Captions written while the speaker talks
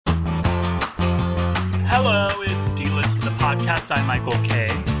Hello, it's D-List, the podcast. I'm Michael K.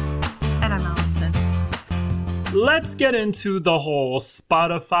 And I'm Allison. Let's get into the whole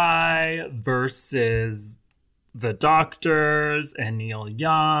Spotify versus the doctors and Neil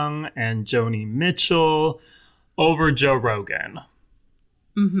Young and Joni Mitchell over Joe Rogan.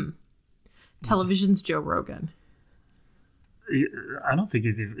 Mm-hmm. Television's Joe Rogan. I don't think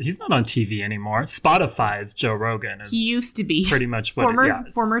he's not on TV anymore. Spotify's Joe Rogan. He used to be. Pretty much what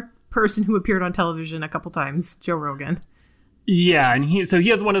former person who appeared on television a couple times, Joe Rogan. Yeah, and he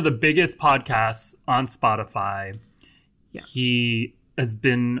has one of the biggest podcasts on Spotify. Yeah. He has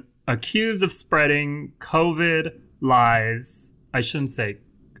been accused of spreading COVID lies. I shouldn't say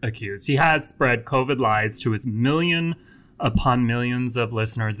accused. He has spread COVID lies to his million upon millions of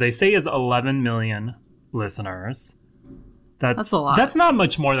listeners. They say he has 11 million listeners. That's a lot. That's not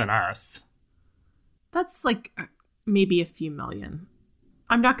much more than us. That's like maybe a few million.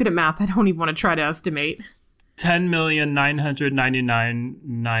 I'm not good at math. I don't even want to try to estimate.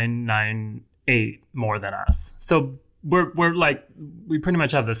 10,999,998 more than us. So we're like, we pretty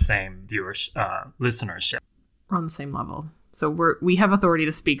much have the same listenership. We're on the same level. So we have authority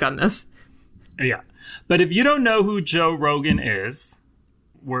to speak on this. Yeah. But if you don't know who Joe Rogan is,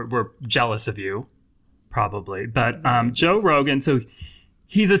 we're jealous of you, probably. But Joe Rogan, so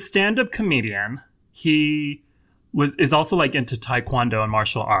he's a stand-up comedian. He is also like into Taekwondo and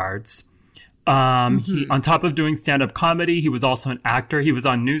martial arts. He, on top of doing stand-up comedy, he was also an actor. He was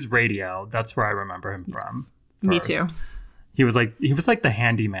on News Radio. That's where I remember him from. First. Me too. He was like the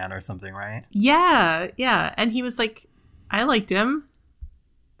handyman or something, right? Yeah. And he was like, I liked him.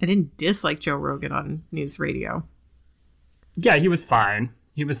 I didn't dislike Joe Rogan on News Radio. Yeah, he was fine.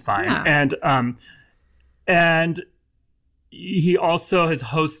 Yeah. And he also has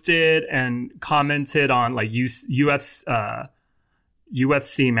hosted and commented on like UFC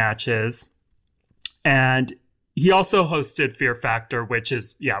matches. And he also hosted Fear Factor, which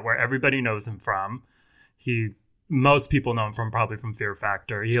is, where everybody knows him from. Most people know him probably from Fear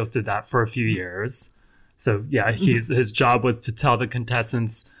Factor. He hosted that for a few years. So, his job was to tell the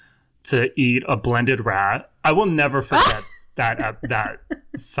contestants to eat a blended rat. I will never forget that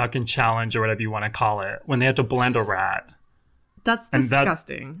fucking challenge or whatever you want to call it, when they had to blend a rat. That's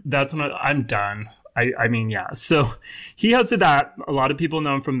disgusting. That's when I'm done. I mean, yeah. So he hosted that. A lot of people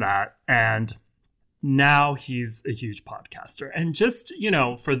know him from that. And now he's a huge podcaster. And just,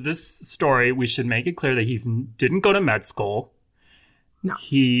 for this story, we should make it clear that he didn't go to med school. No.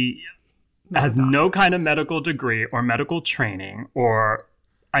 He has no kind of medical degree or medical training.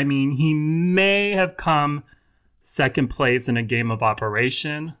 He may have come second place in a game of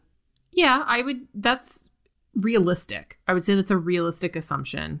operation. Yeah, that's realistic. I would say that's a realistic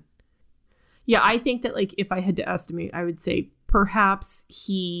assumption. Yeah, I think that like if I had to estimate, I would say perhaps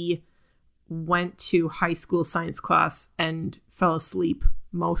he went to high school science class and fell asleep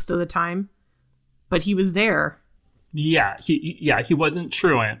most of the time, but he was there. Yeah, he wasn't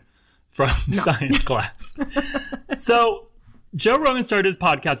truant from science class. So Joe Rogan started his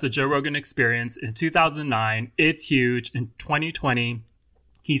podcast, The Joe Rogan Experience, in 2009. It's huge. In 2020,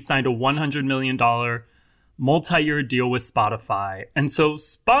 he signed a $100 million multi-year deal with Spotify. And so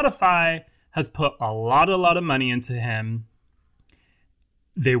Spotify has put a lot of money into him.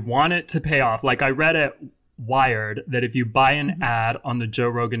 They want it to pay off. Like I read at Wired that if you buy an ad on the Joe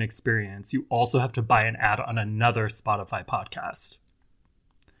Rogan Experience, you also have to buy an ad on another Spotify podcast.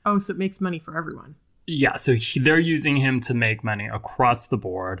 Oh, so it makes money for everyone. Yeah, so they're using him to make money across the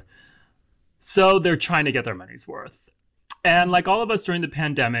board. So they're trying to get their money's worth. And like all of us during the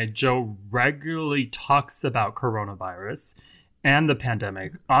pandemic, Joe regularly talks about coronavirus and the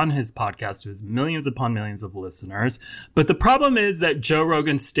pandemic on his podcast to his millions upon millions of listeners. But the problem is that Joe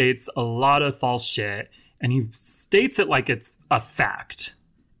Rogan states a lot of false shit, and he states it like it's a fact.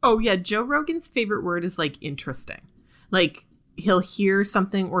 Oh, yeah. Joe Rogan's favorite word is like interesting. Like he'll hear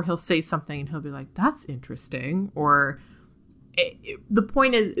something or he'll say something and he'll be like, that's interesting. Or the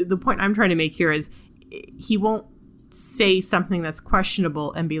point I'm trying to make here is he won't say something that's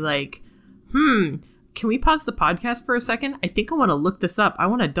questionable and be like, can we pause the podcast for a second? I think I want to look this up. I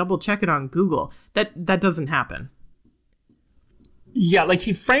want to double check it on Google. That doesn't happen. Yeah, like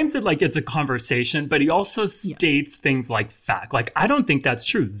he frames it like it's a conversation, but he also states things like fact. Like, I don't think that's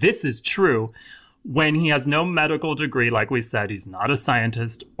true. This is true. When he has no medical degree, like we said, he's not a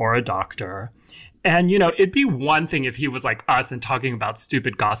scientist or a doctor. And, it'd be one thing if he was like us and talking about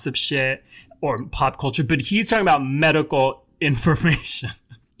stupid gossip shit or pop culture, but he's talking about medical information.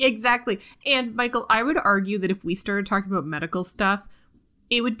 Exactly. And Michael, I would argue that if we started talking about medical stuff,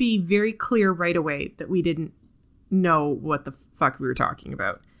 it would be very clear right away that we didn't know what the fuck we were talking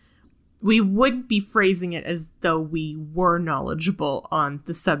about. we wouldn't be phrasing it as though we were knowledgeable on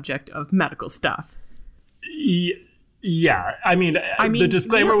the subject of medical stuff. Yeah. I mean the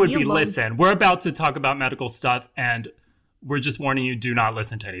disclaimer would be, listen, we're about to talk about medical stuff and we're just warning you, do not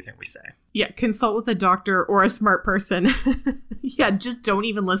listen to anything we say. Yeah, consult with a doctor or a smart person. Yeah, just don't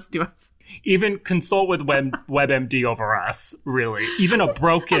even listen to us. Even consult with WebMD over us, really. Even a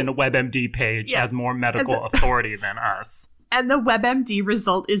broken WebMD page has more medical authority than us. And the WebMD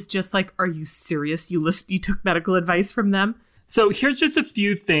result is just like, are you serious? You took medical advice from them? So here's just a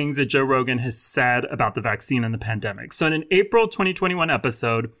few things that Joe Rogan has said about the vaccine and the pandemic. So in an April 2021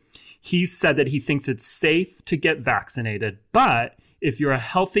 episode, he said that he thinks it's safe to get vaccinated, but if you're a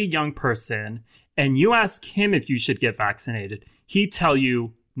healthy young person and you ask him if you should get vaccinated, he'd tell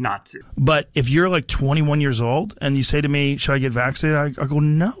you not to. But if you're like 21 years old and you say to me, should I get vaccinated? I go,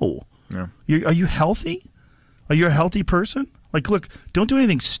 no. Yeah. Are you healthy? Are you a healthy person? Like, look, don't do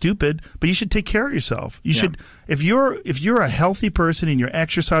anything stupid, but you should take care of yourself. You should, if you're a healthy person and you're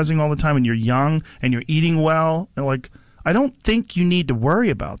exercising all the time and you're young and you're eating well, and like, I don't think you need to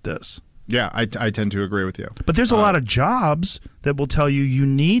worry about this. Yeah, I tend to agree with you. But there's a lot of jobs that will tell you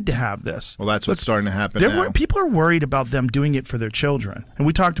need to have this. Well, that's what's starting to happen now. People are worried about them doing it for their children. And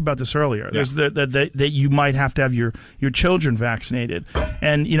we talked about this earlier. Yeah. There's that you might have to have your children vaccinated.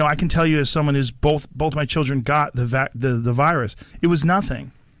 And, you know, I can tell you as someone who's both my children got the virus, it was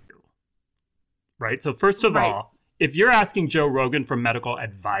nothing. Right. So first of all, if you're asking Joe Rogan for medical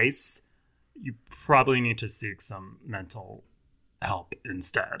advice, you probably need to seek some mental help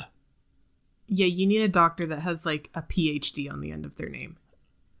instead. Yeah, you need a doctor that has like a PhD on the end of their name.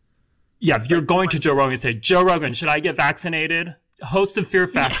 Yeah, if you're going to Joe Rogan and say, Joe Rogan, should I get vaccinated? Host of Fear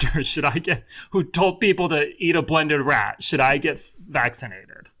Factor, who told people to eat a blended rat, should I get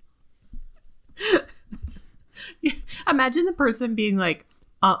vaccinated? Imagine the person being like,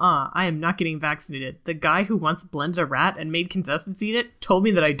 I am not getting vaccinated. The guy who once blended a rat and made contestants eat it told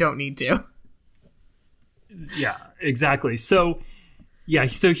me that I don't need to. Yeah, exactly. So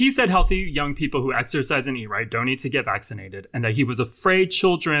he said healthy young people who exercise and eat right don't need to get vaccinated, and that he was afraid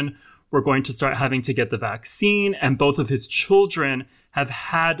children were going to start having to get the vaccine, and both of his children have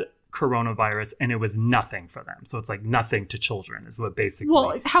had coronavirus, and it was nothing for them. So it's like nothing to children is what basically.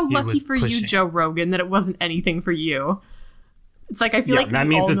 Well, how lucky for you, Joe Rogan, that it wasn't anything for you. It's like I feel like that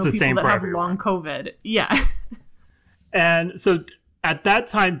means it's the same for have everyone. Long COVID. Yeah. And so at that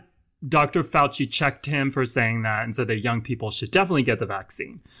time, Dr. Fauci checked him for saying that and said that young people should definitely get the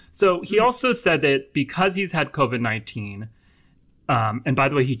vaccine. So he also said that because he's had COVID-19, and by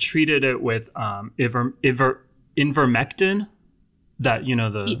the way, he treated it with ivermectin, that, you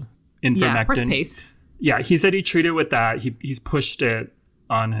know, the ivermectin. Yeah, horse paste. Yeah, he said he treated with that. He's pushed it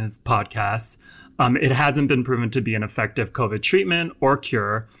on his podcast. It hasn't been proven to be an effective COVID treatment or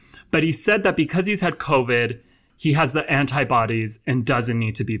cure. But he said that because he's had COVID, he has the antibodies and doesn't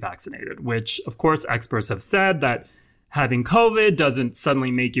need to be vaccinated, which, of course, experts have said that having COVID doesn't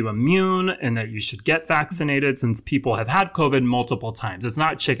suddenly make you immune and that you should get vaccinated since people have had COVID multiple times. It's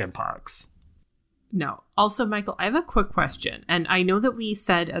not chickenpox. No. Also, Michael, I have a quick question. And I know that we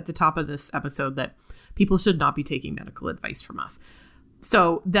said at the top of this episode that people should not be taking medical advice from us.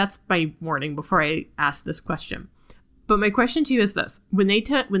 So that's my warning before I ask this question. But my question to you is this. When they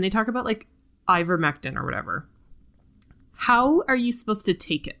talk about like ivermectin or whatever, how are you supposed to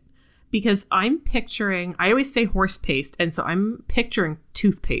take it? Because I'm picturing, I always say horse paste, and so I'm picturing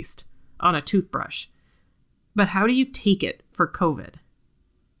toothpaste on a toothbrush. But how do you take it for COVID?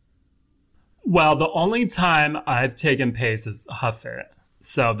 Well, the only time I've taken paste is huff it.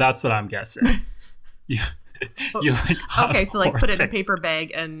 So that's what I'm guessing. you like huff okay, so like put it in a paste. paper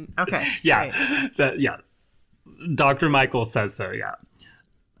bag and okay. Yeah. Right. Yeah. Dr. Michael says so, yeah.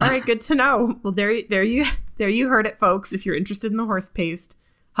 All right, good to know. Well, there you heard it, folks. If you're interested in the horse paste,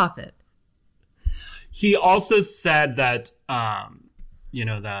 huff it. He also said that,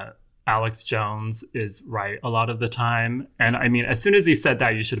 that Alex Jones is right a lot of the time. And I mean, as soon as he said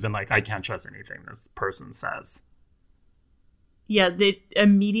that, you should have been like, I can't trust anything this person says. Yeah,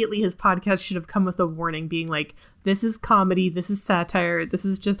 immediately his podcast should have come with a warning being like, this is comedy, this is satire, this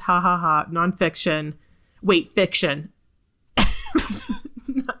is just ha ha ha, nonfiction. Wait, fiction.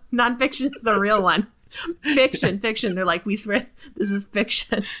 Nonfiction is the real one. Fiction. They're like, we swear this is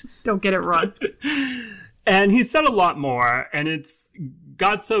fiction. Don't get it wrong. And he said a lot more, and it's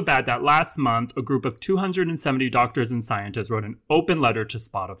got so bad that last month, a group of 270 doctors and scientists wrote an open letter to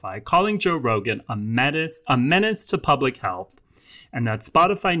Spotify calling Joe Rogan a menace to public health, and that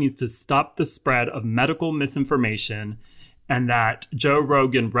Spotify needs to stop the spread of medical misinformation, and that Joe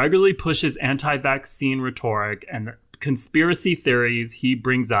Rogan regularly pushes anti-vaccine rhetoric and conspiracy theories he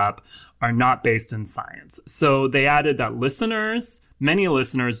brings up are not based in science. So they added that many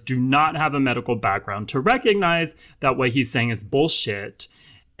listeners do not have a medical background to recognize that what he's saying is bullshit.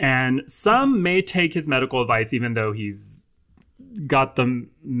 And some may take his medical advice even though he's got the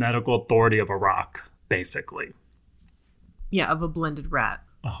medical authority of a rock, basically. Yeah, of a blended rat.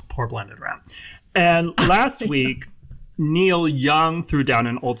 Oh, poor blended rat. And last week, Neil Young threw down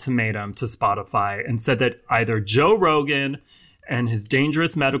an ultimatum to Spotify and said that either Joe Rogan and his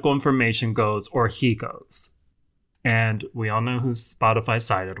dangerous medical information goes or he goes. And we all know who Spotify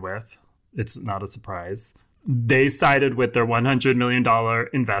sided with. It's not a surprise. They sided with their $100 million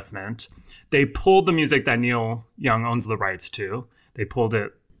investment. They pulled the music that Neil Young owns the rights to. They pulled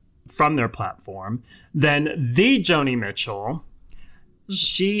it from their platform. Then the Joni Mitchell,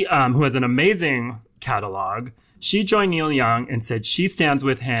 she, who has an amazing catalog, she joined Neil Young and said she stands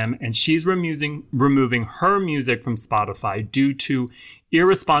with him and she's removing her music from Spotify due to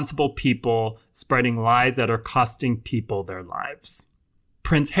irresponsible people spreading lies that are costing people their lives.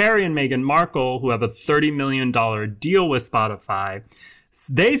 Prince Harry and Meghan Markle, who have a $30 million deal with Spotify,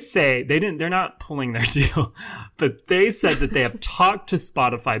 they say they're not pulling their deal, but they said that they have talked to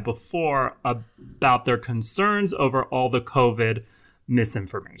Spotify before about their concerns over all the COVID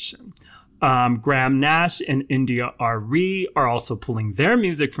misinformation. Graham Nash and India Arie are also pulling their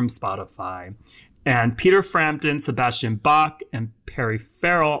music from Spotify. And Peter Frampton, Sebastian Bach, and Perry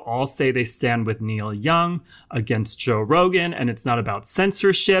Farrell all say they stand with Neil Young against Joe Rogan. And it's not about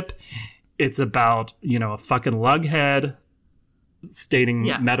censorship. It's about, a fucking lughead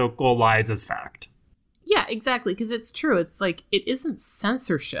stating medical lies as fact. Yeah, exactly. Because it's true. It's like, it isn't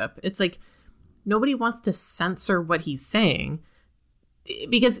censorship. It's like, nobody wants to censor what he's saying.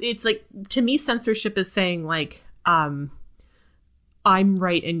 Because it's like, to me, censorship is saying like, I'm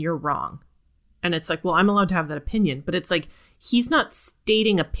right and you're wrong. And it's like, well, I'm allowed to have that opinion. But it's like, he's not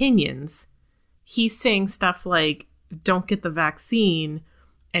stating opinions. He's saying stuff like, don't get the vaccine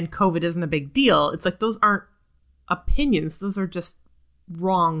and COVID isn't a big deal. It's like, those aren't opinions. Those are just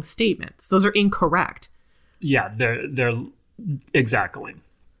wrong statements. Those are incorrect. Yeah, they're exactly.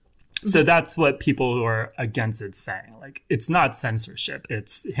 So that's what people who are against it saying. Like, it's not censorship.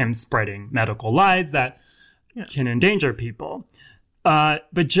 It's him spreading medical lies that can endanger people.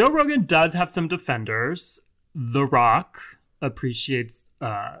 But Joe Rogan does have some defenders. The Rock appreciates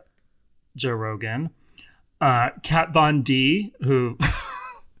Joe Rogan. Kat Von D, who...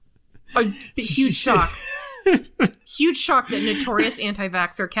 A huge shock. Huge shock that notorious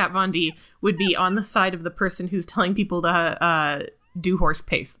anti-vaxxer Kat Von D would be on the side of the person who's telling people to do horse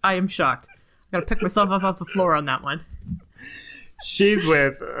pace. I am shocked. I gotta pick myself up off the floor on that one. She's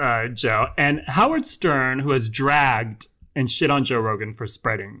with Joe. And Howard Stern, who has dragged and shit on Joe Rogan for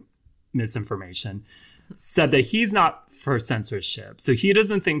spreading misinformation, said that he's not for censorship. So he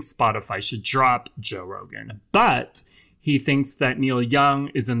doesn't think Spotify should drop Joe Rogan. But he thinks that Neil Young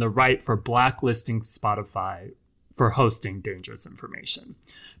is in the right for blacklisting Spotify for hosting dangerous information.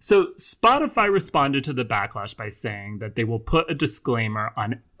 So Spotify responded to the backlash by saying that they will put a disclaimer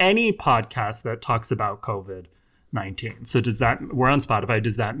on any podcast that talks about COVID-19. So we're on Spotify.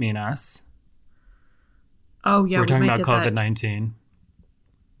 Does that mean us? Oh, yeah. We're talking about COVID-19.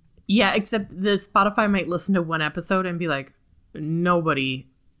 Yeah, except the Spotify might listen to one episode and be like, nobody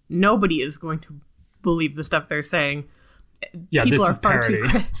is going to believe the stuff they're saying. Yeah, people this is parody.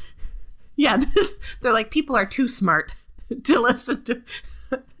 They're like, people are too smart to listen to.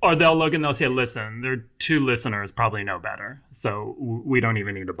 Or they'll look and they'll say, listen, their two listeners probably know better. So we don't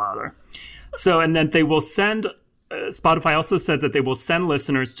even need to bother. So, and then they will send, Spotify also says that they will send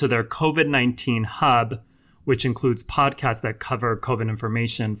listeners to their COVID-19 hub, which includes podcasts that cover COVID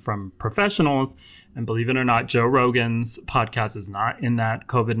information from professionals. And believe it or not, Joe Rogan's podcast is not in that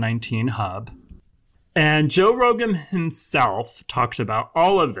COVID-19 hub. And Joe Rogan himself talked about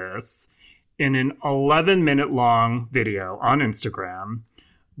all of this in an 11-minute long video on Instagram,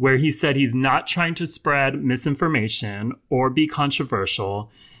 where he said he's not trying to spread misinformation or be controversial,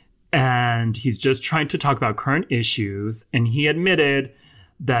 and he's just trying to talk about current issues. And he admitted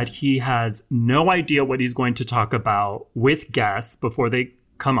that he has no idea what he's going to talk about with guests before they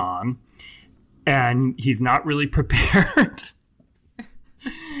come on, and he's not really prepared.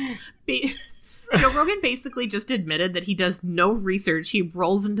 Joe Rogan basically just admitted that he does no research. He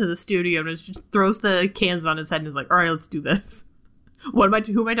rolls into the studio and just throws the cans on his head and is like, all right, let's do this. Who am I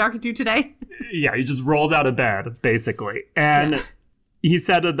talking to today? Yeah, he just rolls out of bed, basically. And he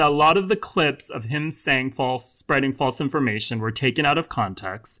said that a lot of the clips of him spreading false information were taken out of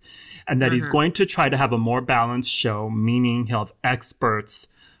context, and that he's going to try to have a more balanced show, meaning he'll have experts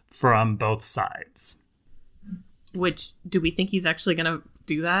from both sides. Which, do we think he's actually going to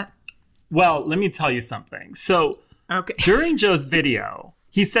do that? Well, let me tell you something. So okay. During Joe's video,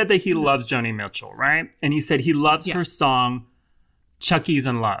 he said that he loves Joni Mitchell, right? And he said he loves her song, Chucky's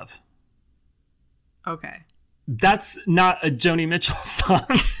in Love. Okay. That's not a Joni Mitchell song.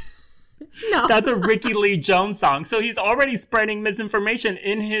 No. That's a Ricky Lee Jones song. So he's already spreading misinformation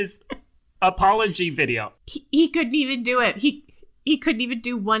in his apology video. He couldn't even do it. He couldn't even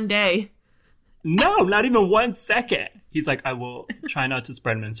do one day. No, not even 1 second. He's like, I will try not to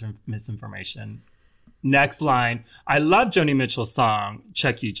spread misinformation. Next line, I love Joni Mitchell's song,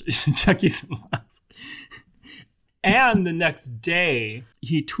 Chucky's in Love. And the next day,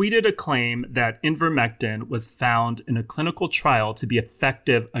 he tweeted a claim that ivermectin was found in a clinical trial to be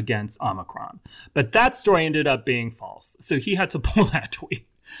effective against Omicron. But that story ended up being false. So he had to pull that tweet.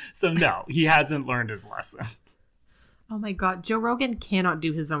 So no, he hasn't learned his lesson. Oh my God, Joe Rogan cannot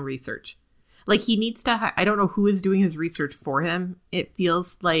do his own research. Like, he needs to, I don't know who is doing his research for him. It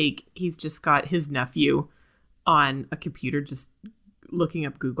feels like he's just got his nephew on a computer just looking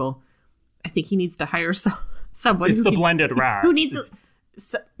up Google. I think he needs to hire someone. It's the blended rat. Who needs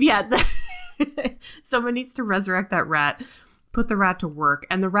someone needs to resurrect that rat, put the rat to work,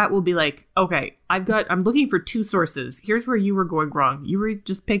 and the rat will be like, okay, I'm looking for 2 sources. Here's where you were going wrong. You were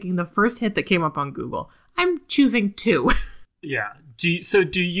just picking the first hit that came up on Google. I'm choosing 2. Yeah.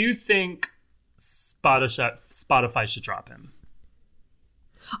 Do you think Spotify should drop him?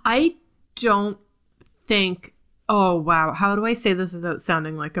 I don't think. Oh wow, how do I say this without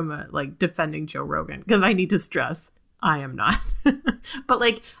sounding like I'm defending Joe Rogan? Because I need to stress I am not. But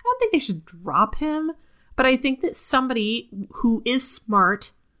I don't think they should drop him. But I think that somebody who is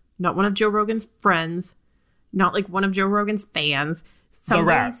smart, not one of Joe Rogan's friends, not one of Joe Rogan's fans, the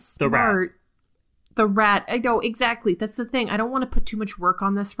rat. The rat. I know, exactly. That's the thing. I don't want to put too much work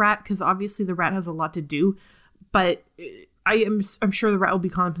on this rat because obviously the rat has a lot to do. But I'm sure the rat will be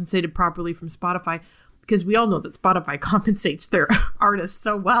compensated properly from Spotify because we all know that Spotify compensates their artists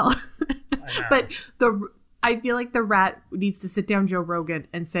so well. But I feel like the rat needs to sit down Joe Rogan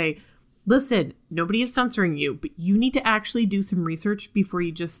and say, listen, nobody is censoring you, but you need to actually do some research before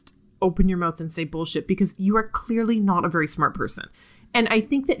you just open your mouth and say bullshit because you are clearly not a very smart person. And I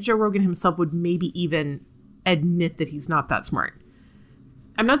think that Joe Rogan himself would maybe even admit that he's not that smart.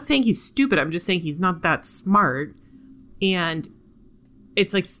 I'm not saying he's stupid. I'm just saying he's not that smart. And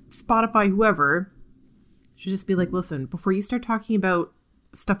it's like Spotify, whoever, should just be like, listen, before you start talking about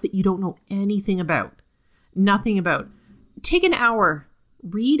stuff that you don't know anything about, nothing about, take an hour,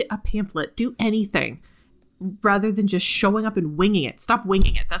 read a pamphlet, do anything rather than just showing up and winging it. Stop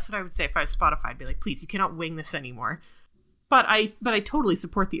winging it. That's what I would say if I was Spotify. I'd be like, please, you cannot wing this anymore. But I totally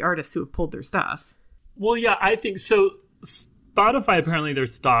support the artists who have pulled their stuff. Well, yeah, I think so. Spotify, apparently their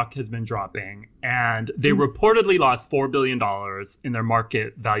stock has been dropping, and they reportedly lost $4 billion in their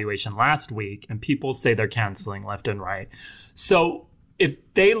market valuation last week, and people say they're canceling left and right. So if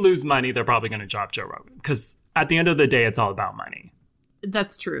they lose money, they're probably going to drop Joe Rogan, because at the end of the day, it's all about money.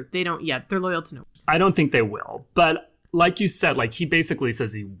 That's true. They don't yet. They're loyal to no. I don't think they will. But like you said, he basically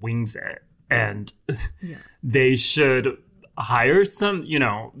says he wings it, and they should hire some,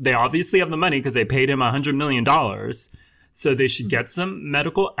 they obviously have the money because they paid him $100 million. So they should get some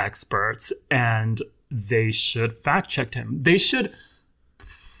medical experts and they should fact check him. They should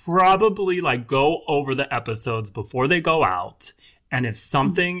probably go over the episodes before they go out. And if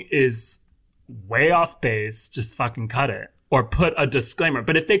something is way off base, just fucking cut it or put a disclaimer.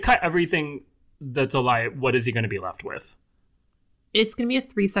 But if they cut everything that's a lie, what is he going to be left with? It's going to be a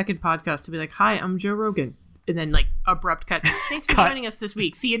 3-second podcast to be like, hi, I'm Joe Rogan. And then abrupt cut. Thanks for joining us this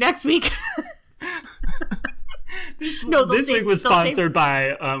week. See you next week. This week was sponsored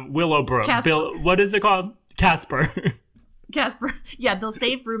by Willowbrook. What is it called? Casper. Yeah, they'll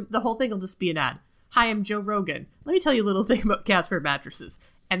save room. The whole thing will just be an ad. Hi, I'm Joe Rogan. Let me tell you a little thing about Casper mattresses.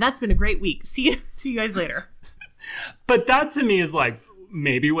 And that's been a great week. See you guys later. But that to me is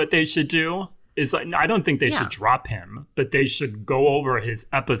maybe what they should do is I don't think they should drop him, but they should go over his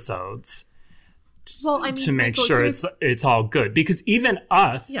episodes. Well, to make sure it's all good, because even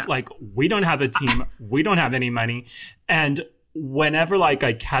us, we don't have a team, we don't have any money, and whenever I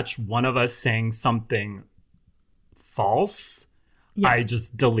catch one of us saying something false, I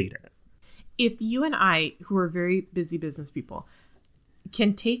just delete it. If you and I, who are very busy business people,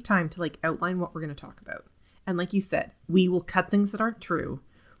 can take time to outline what we're going to talk about, and like you said, we will cut things that aren't true,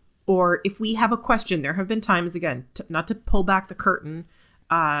 or if we have a question, there have been times, again, not to pull back the curtain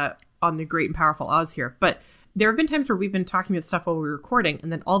on the great and powerful Oz here, but there have been times where we've been talking about stuff while we're recording,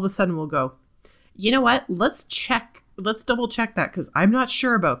 and then all of a sudden we'll go, you know what? Let's double check that because I'm not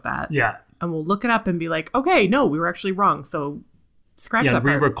sure about that. Yeah. and we'll look it up and be like, okay, no, we were actually wrong. So scratch that part.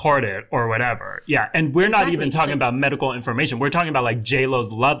 re-record it or whatever. Yeah, and we're not even talking about medical information. We're talking about like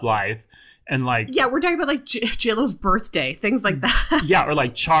J-Lo's love life and like... Yeah, we're talking about like J-Lo's birthday, things like that. Yeah, or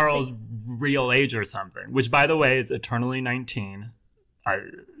like Charles' real age or something, which by the way is eternally 19.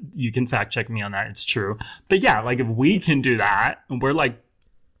 You can fact check me on that. It's true. But yeah, like if we can do that and we're like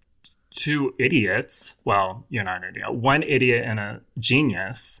two idiots, well, you're not an idiot. One idiot and a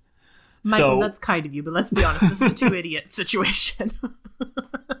genius. Michael, that's kind of you, but let's be honest, this is a two idiot situation.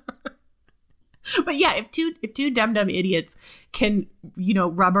 But yeah, if two dumb idiots can,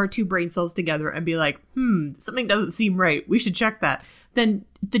 rub our two brain cells together and be like, something doesn't seem right, we should check that, then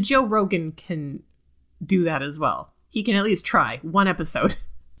the Joe Rogan can do that as well. He can at least try one episode.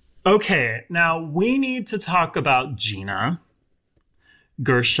 Okay, now we need to talk about Gina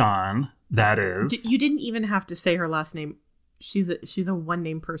Gershon, that is. You didn't even have to say her last name. She's a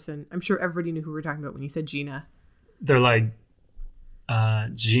one-name person. I'm sure everybody knew who we were talking about when you said Gina. They're like,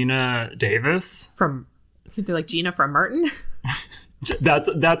 Gina Davis? They're like Gina from Martin?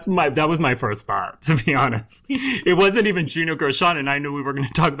 That was my first thought, to be honest. It wasn't even Gina Gershon, and I knew we were going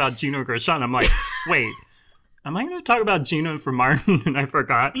to talk about Gina Gershon. I'm like, wait, am I going to talk about Gina from Martin? And I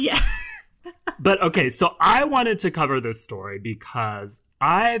forgot. Yeah. But okay, so I wanted to cover this story because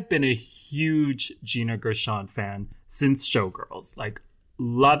I've been a huge Gina Gershon fan since Showgirls. Like,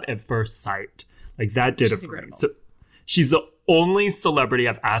 love at first sight. Like, that did it for me. So she's the only celebrity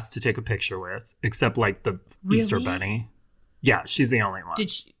I've asked to take a picture with, except like the Easter Bunny. Yeah, she's the only one.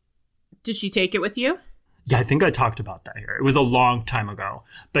 Did she take it with you? Yeah, I think I talked about that here. It was a long time ago,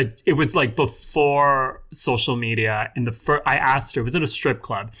 but it was like before social media. And I asked her, it was at a strip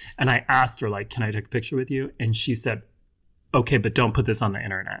club, and I asked her, like, can I take a picture with you? And she said, okay, but don't put this on the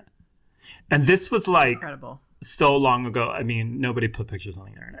internet. And this was like incredible. So long ago. I mean, nobody put pictures on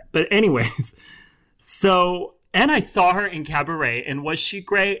the internet. But anyways, and I saw her in Cabaret, and was she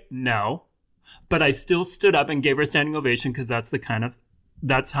great? No. But I still stood up and gave her a standing ovation because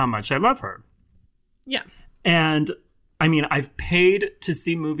that's how much I love her. Yeah. And I mean, I've paid to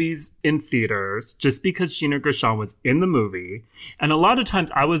see movies in theaters just because Gina Gershon was in the movie. And a lot of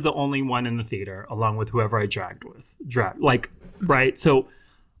times I was the only one in the theater along with whoever I dragged. Right? So,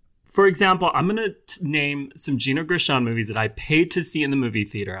 for example, I'm going to name some Gina Gershon movies that I paid to see in the movie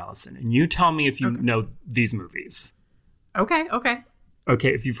theater, Allison. And you tell me if you know these movies. Okay.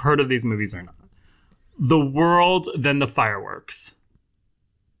 Okay, if you've heard of these movies or not. The World, Then the Fireworks.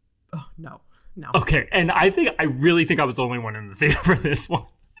 Oh, no. Okay, and I really think I was the only one in the theater for this one.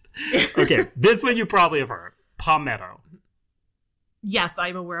 Okay, this one you probably have heard. Palmetto. Yes,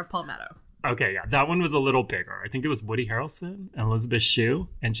 I'm aware of Palmetto. Okay, yeah, that one was a little bigger. I think it was Woody Harrelson and Elizabeth Shue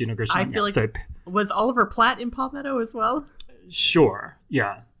and Gina Gershon. I feel was Oliver Platt in Palmetto as well? Sure,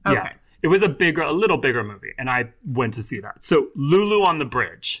 yeah. Okay. Yeah. It was a little bigger movie, and I went to see that. So, Lulu on the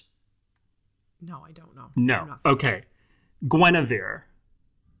Bridge. No, I don't know. No. Okay. Guinevere.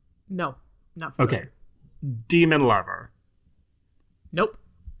 No, not familiar. Okay. Demon Lover. Nope.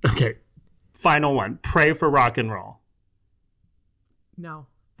 Okay. Final one. Pray for Rock and Roll. No.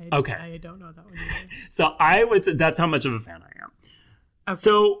 I don't know that one either. So that's how much of a fan I am. Okay.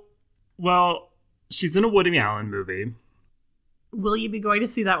 So, well, she's in a Woody Allen movie. Will you be going to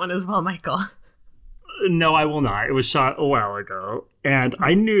see that one as well, Michael? No, I will not. It was shot a while ago. And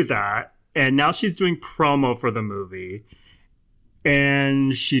I knew that. And now she's doing promo for the movie.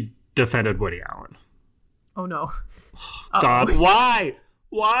 And she defended Woody Allen. Oh, no. God, why?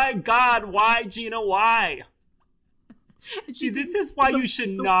 Why, God? Why, Gina? Why? See, this is why you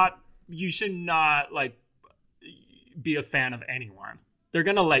should not like be a fan of anyone. They're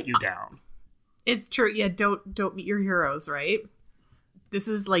going to let you down. It's true. Yeah, don't meet your heroes, right? This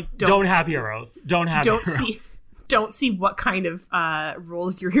is like don't have heroes. Don't see what kind of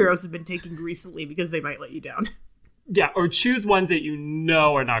roles your heroes have been taking recently because they might let you down. Yeah, or choose ones that you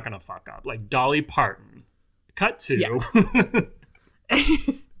know are not going to fuck up, like Dolly Parton. Cut to. Yeah.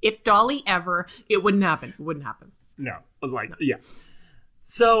 If Dolly ever, it wouldn't happen. It wouldn't happen. No, yeah.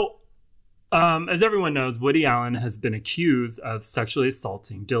 So, as everyone knows, Woody Allen has been accused of sexually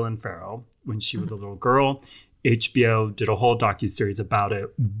assaulting Dylan Farrow when she was a little girl. HBO did a whole docuseries about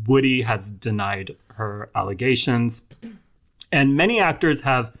it. Woody has denied her allegations. And many actors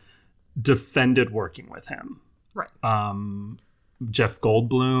have defended working with him. Right. Jeff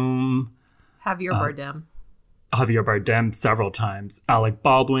Goldblum. Javier Bardem several times. Alec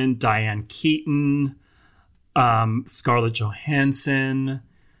Baldwin, Diane Keaton, Scarlett Johansson.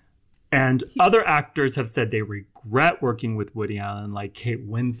 And other actors have said they regret working with Woody Allen, like Kate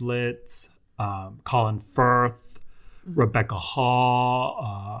Winslet, Colin Firth, Rebecca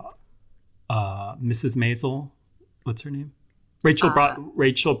Hall, Mrs. Maisel. What's her name? Rachel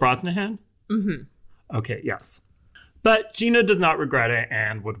Brosnahan? Mm-hmm. Okay, yes. But Gina does not regret it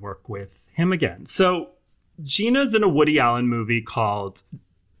and would work with him again. So Gina's in a Woody Allen movie called...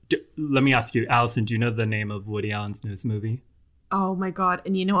 let me ask you, Allison, do you know the name of Woody Allen's newest movie? Oh my God.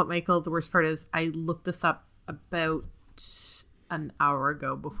 And you know what, Michael? The worst part is I looked this up about an hour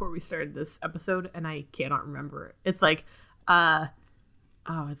ago before we started this episode, and I cannot remember it. It's like,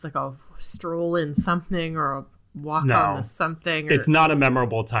 it's like a stroll in something or a walk on the something. Or... It's not a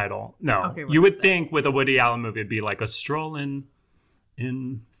memorable title. No. Okay, you would think with a Woody Allen movie, it'd be like a stroll in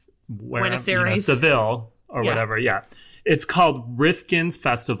where, Seville or whatever. Yeah. It's called Rifkin's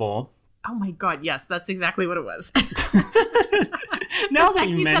Festival. Oh my God, yes, that's exactly what it was. Now that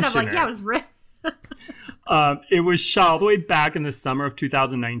you mention it, I'm like, yeah, it was Riff. It was shot all the way back in the summer of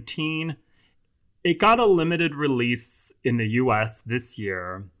 2019. It got a limited release in the US this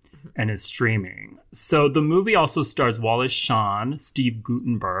year and is streaming. So the movie also stars Wallace Shawn, Steve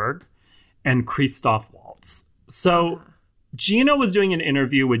Guttenberg, and Christoph Waltz. So Gina was doing an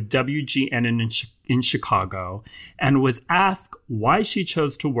interview with WGN in Chicago and was asked why she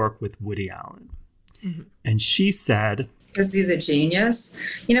chose to work with Woody Allen. Mm-hmm. And she said... because he's a genius.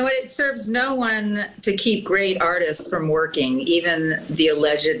 You know what? It serves no one to keep great artists from working, even the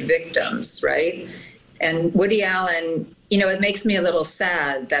alleged victims, right? And Woody Allen, it makes me a little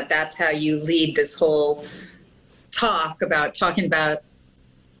sad that that's how you lead this whole talking about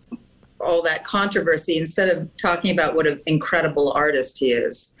all that controversy instead of talking about what an incredible artist he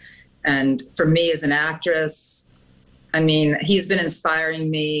is. And for me as an actress, he's been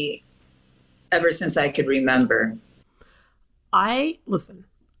inspiring me ever since I could remember. I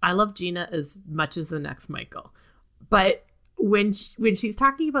love Gina as much as the next Michael. But when she's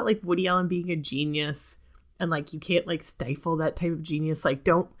talking about like Woody Allen being a genius and like you can't like stifle that type of genius, like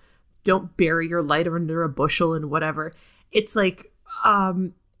don't bury your light under a bushel and whatever. It's like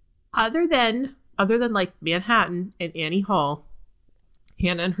other than like Manhattan and Annie Hall,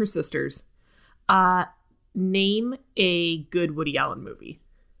 Hannah and her sisters, name a good Woody Allen movie.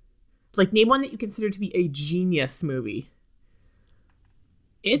 Like name one that you consider to be a genius movie.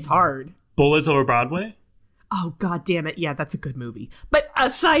 It's hard. Bullets Over Broadway? Oh, God damn it. Yeah, that's a good movie. But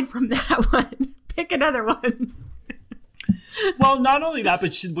aside from that one, pick another one. Well, not only that,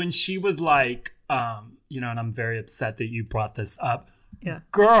 but when she was like, and I'm very upset that you brought this up. Yeah.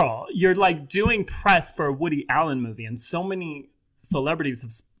 Girl, you're like doing press for a Woody Allen movie, and so many celebrities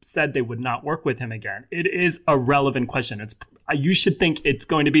have said they would not work with him again. It is a relevant question. You should think it's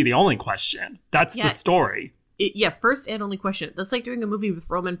going to be the only question. That's the story. First and only question. That's like doing a movie with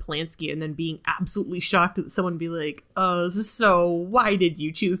Roman Polanski and then being absolutely shocked that someone would be like, oh, so why did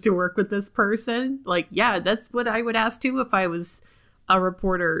you choose to work with this person? Like, yeah, that's what I would ask too if I was a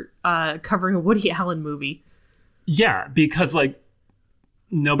reporter covering a Woody Allen movie. Yeah, because like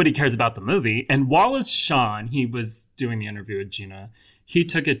nobody cares about the movie. And Wallace Shawn, he was doing the interview with Gina. He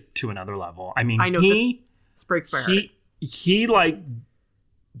took it to another level. I know this breaks my heart. He like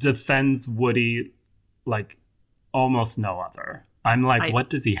defends Woody like almost no other. I'm like, what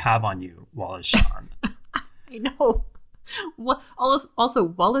does he have on you, Wallace Shawn? I know. Also,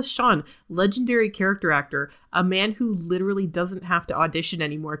 Wallace Shawn, legendary character actor, a man who literally doesn't have to audition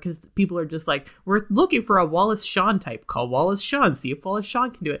anymore because people are just like, we're looking for a Wallace Shawn type. Call Wallace Shawn, see if Wallace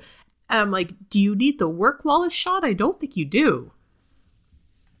Shawn can do it. And I'm like, do you need the work, Wallace Shawn? I don't think you do.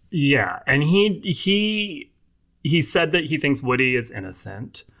 Yeah, and he said that he thinks Woody is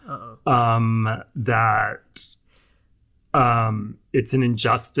innocent. That it's an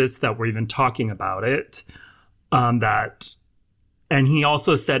injustice that we're even talking about it. And he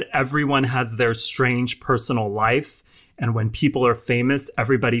also said everyone has their strange personal life. And when people are famous,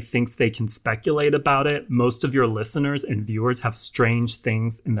 everybody thinks they can speculate about it. Most of your listeners and viewers have strange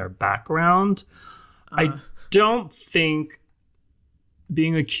things in their background. I don't think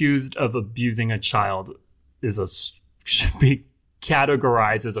being accused of abusing a child should be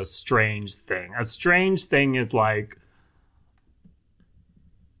categorized as a strange thing. A strange thing is like,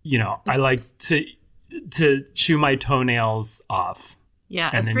 I like to chew my toenails off. Yeah,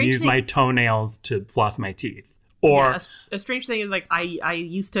 and then use my toenails to floss my teeth. Or a strange thing is like I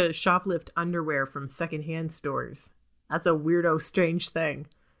used to shoplift underwear from secondhand stores. That's a weirdo, strange thing.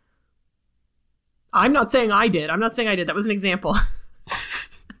 I'm not saying I did. That was an example.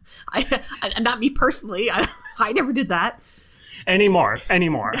 Not me personally. I never did that. Anymore.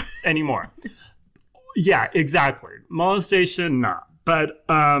 Yeah, exactly. Molestation, not. But,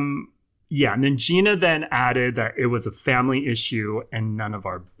 yeah. And then Gina then added that it was a family issue and none of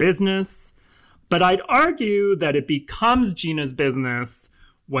our business. But I'd argue that it becomes Gina's business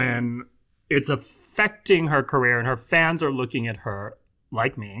when it's affecting her career, and her fans are looking at her,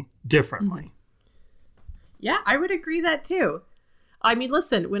 like me, differently. Mm-hmm. Yeah, I would agree that too. I mean,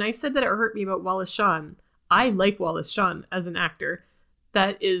 listen, when I said that it hurt me about Wallace Shawn, I like Wallace Shawn as an actor.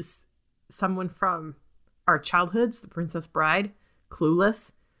 That is someone from our childhoods, The Princess Bride,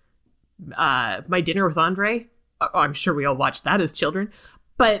 Clueless, My Dinner with Andre. I'm sure we all watched that as children.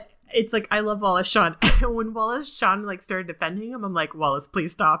 But it's like, I love Wallace Shawn. And when Wallace Shawn like started defending him, I'm like, Wallace,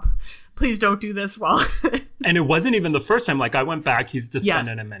 please stop. Please don't do this, Wallace. And it wasn't even the first time. Like, I went back, he's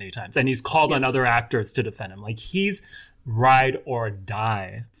defended him many times. And he's called on other actors to defend him. Like, he's ride or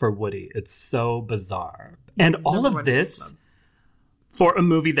die for Woody. It's so bizarre. And all of this for a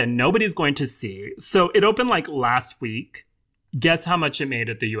movie that nobody's going to see. So it opened like last week. Guess how much it made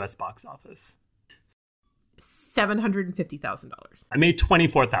at the US box office? $750,000. I made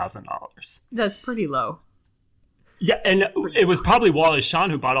 $24,000. That's pretty low. Yeah, and it was probably Wallace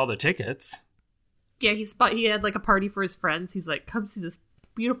Shawn who bought all the tickets. Yeah, he had like a party for his friends. He's like, come see this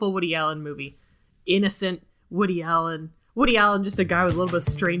beautiful Woody Allen movie. Innocent Woody Allen. Woody Allen, just a guy with a little bit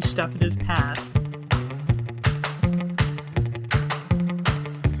of strange stuff in his past.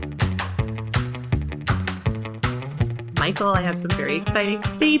 Michael, I have some very exciting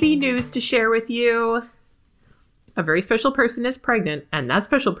baby news to share with you. A very special person is pregnant, and that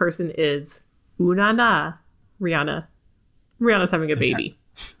special person is Unana, Rihanna. Rihanna's having a baby.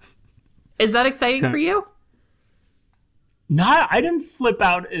 Is that exciting for you? No, I didn't flip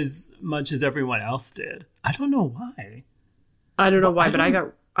out as much as everyone else did. I don't know why. I don't know why, but I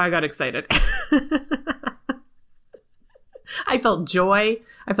got excited. I felt joy.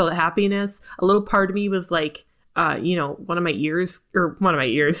 I felt happiness. A little part of me was like, one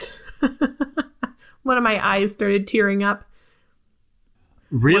of my eyes started tearing up.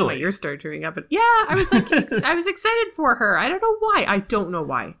 Really? One of my ears started tearing up. Yeah, I was like, I was excited for her. I don't know why. I don't know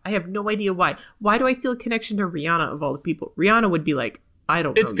why. I have no idea why. Why do I feel a connection to Rihanna of all the people? Rihanna would be like, I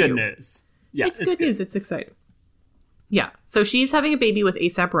don't know. It's good news. Yeah, it's good news. It's exciting. Yeah. So she's having a baby with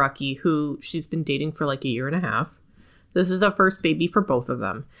A$AP Rocky, who she's been dating for like a year and a half. This is the first baby for both of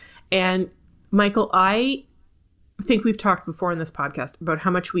them. And Michael, I think we've talked before in this podcast about how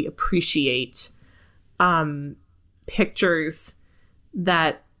much we appreciate pictures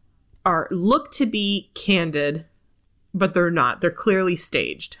that look to be candid, but they're not. They're clearly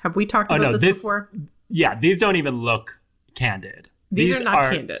staged. Have we talked about this before? Yeah, these don't even look candid. These are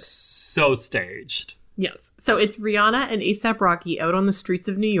not candid. So staged. Yes. So it's Rihanna and A$AP Rocky out on the streets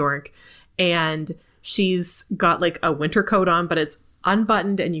of New York, and she's got like a winter coat on, but it's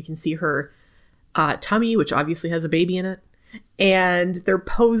unbuttoned, and you can see her tummy, which obviously has a baby in it. And they're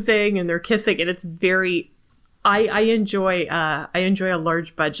posing and they're kissing, and it's very. I enjoy a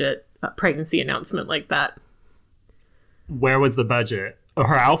large budget pregnancy announcement like that. Where was the budget?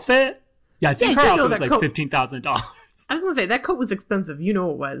 Her outfit? Yeah, I think her outfit was like $15,000. I was gonna say that coat was expensive. You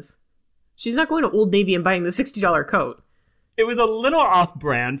know it was. She's not going to Old Navy and buying the $60 coat. It was a little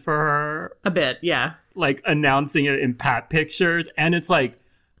off-brand for her. A bit, yeah. Like announcing it in Pat pictures, and it's like,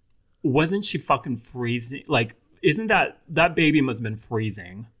 wasn't she fucking freezing? Like, isn't that baby must have been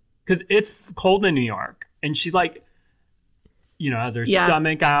freezing? Because it's cold in New York. And she like, has her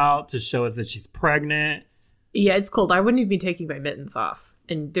stomach out to show us that she's pregnant. Yeah, it's cold. I wouldn't even be taking my mittens off.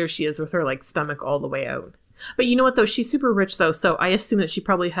 And there she is with her like stomach all the way out. But you know what though? She's super rich though. So I assume that she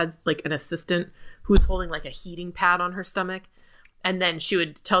probably has like an assistant who's holding like a heating pad on her stomach. And then she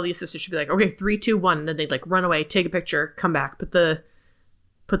would tell the assistant, she'd be like, okay, 3, 2, 1. And then they'd like run away, take a picture, come back, put the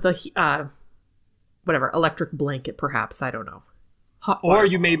electric blanket perhaps. I don't know. Or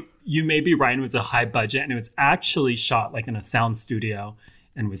you may be right, and it was a high budget, and it was actually shot like in a sound studio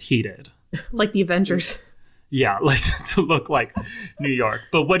and was heated. Like the Avengers. Yeah, like to look like New York.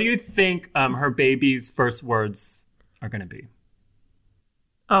 But what do you think her baby's first words are going to be?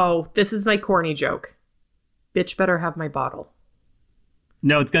 Oh, this is my corny joke. Bitch better have my bottle.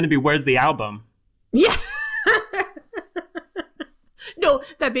 No, it's going to be, where's the album? Yeah. No,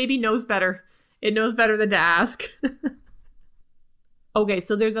 that baby knows better. It knows better than to ask. Okay,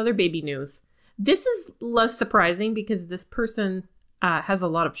 so there's other baby news. This is less surprising because this person has a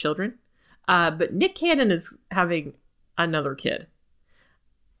lot of children. But Nick Cannon is having another kid.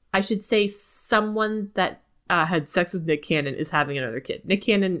 I should say someone that had sex with Nick Cannon is having another kid. Nick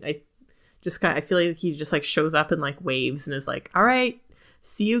Cannon, I feel like he just like shows up and like waves and is like, all right,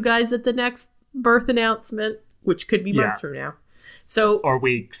 see you guys at the next birth announcement, which could be months from now. Or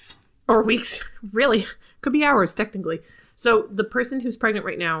weeks. Really. Could be hours, technically. So the person who's pregnant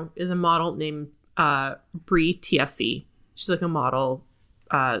right now is a model named Brie TFC. She's like a model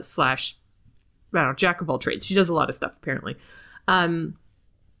 / jack of all trades. She does a lot of stuff, apparently.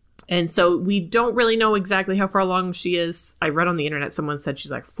 And so we don't really know exactly how far along she is. I read on the internet, someone said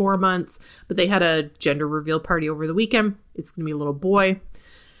she's like 4 months, but they had a gender reveal party over the weekend. It's going to be a little boy.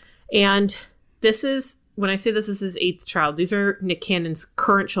 And this is, when I say this is his 8th child, these are Nick Cannon's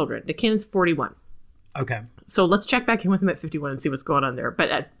current children. Nick Cannon's 41. Okay. So let's check back in with him at 51 and see what's going on there. But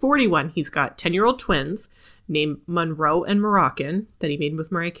at 41, he's got 10-year-old twins named Monroe and Moroccan that he made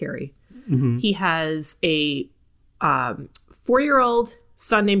with Mariah Carey. Mm-hmm. He has a 4-year-old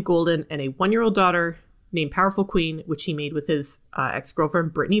son named Golden and a 1-year-old daughter named Powerful Queen, which he made with his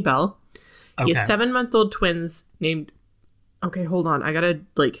ex-girlfriend Brittany Bell. Okay. He has 7-month-old twins named... Okay, hold on. I gotta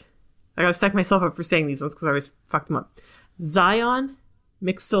stack myself up for saying these ones because I always fuck them up. Zion,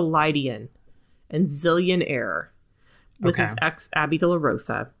 Mixolydian, and Zillion Air with his ex Abby De La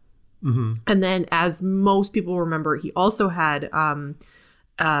Rosa. Mm-hmm. And then, as most people remember, he also had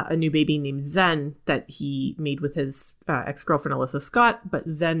a new baby named Zen that he made with his ex-girlfriend Alyssa Scott, but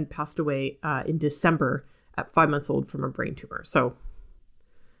Zen passed away in December at 5 months old from a brain tumor. So,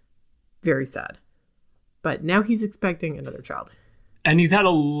 very sad. But now he's expecting another child. And he's had a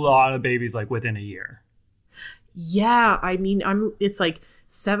lot of babies like within a year. Yeah, I mean, it's like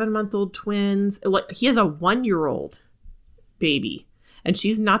 7-month-old twins. Like, he has a 1-year-old baby, and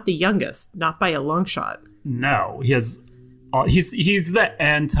she's not the youngest, not by a long shot. No, he's the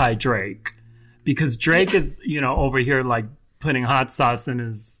anti-Drake, because Drake is, over here like putting hot sauce in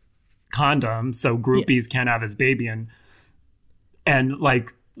his condom so groupies can't have his baby, and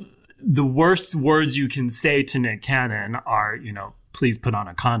like the worst words you can say to Nick Cannon are, please put on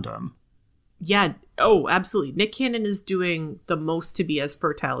a condom. Yeah. Oh, absolutely. Nick Cannon is doing the most to be as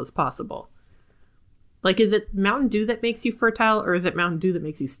fertile as possible. Like, is it Mountain Dew that makes you fertile, or is it Mountain Dew that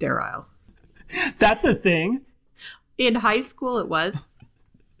makes you sterile? That's a thing. In high school, it was.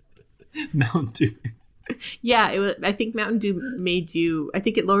 Mountain Dew. Yeah, it was. I think Mountain Dew made you... I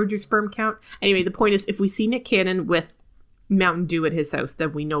think it lowered your sperm count. Anyway, the point is, if we see Nick Cannon with Mountain Dew at his house,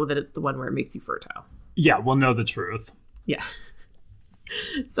 then we know that it's the one where it makes you fertile. Yeah, we'll know the truth. Yeah.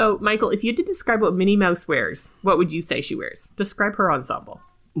 So, Michael, if you had to describe what Minnie Mouse wears, what would you say she wears? Describe her ensemble.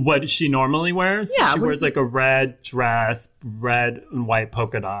 What she normally wears? Yeah. She wears like a red dress, red and white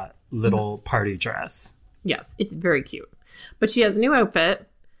polka dot little party dress. Yes, it's very cute. But she has a new outfit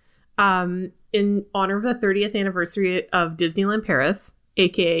in honor of the 30th anniversary of Disneyland Paris,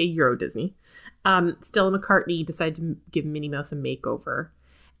 a.k.a. Euro Disney. Stella McCartney decided to give Minnie Mouse a makeover.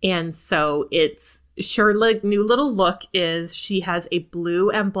 And so it's her new little look is she has a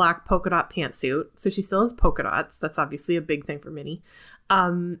blue and black polka dot pantsuit. So she still has polka dots. That's obviously a big thing for Minnie.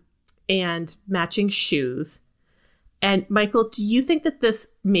 And matching shoes. And Michael, do you think that this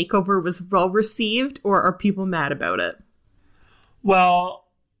makeover was well received, or are people mad about it? Well,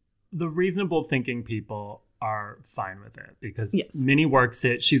 the reasonable thinking people are fine with it because Minnie works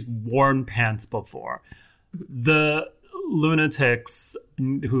it. She's worn pants before. The lunatics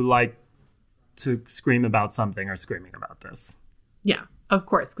who like to scream about something are screaming about this. Yeah, of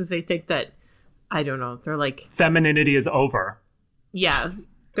course, because they think that, I don't know, they're like... femininity is over. Yeah,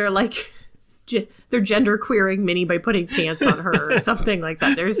 they're like... they're gender queering Minnie by putting pants on her or something like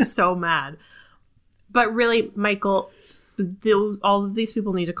that. They're so mad. But really, Michael, all of these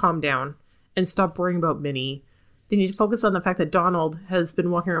people need to calm down and stop worrying about Minnie. They need to focus on the fact that Donald has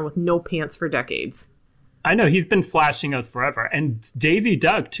been walking around with no pants for decades. I know, he's been flashing us forever. And Daisy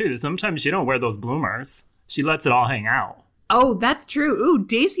Duck, too. Sometimes she don't wear those bloomers. She lets it all hang out. Oh, that's true. Ooh,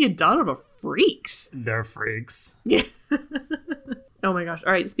 Daisy and Donald are freaks. They're freaks. Yeah. Oh my gosh.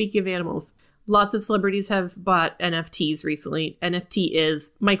 All right, speaking of animals. Lots of celebrities have bought NFTs recently. NFT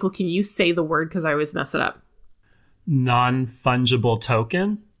is, Michael, can you say the word because I always mess it up? Non-fungible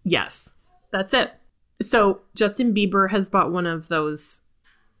token? Yes, that's it. So Justin Bieber has bought one of those.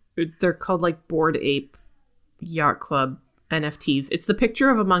 They're called like Bored Ape Yacht Club NFTs. It's the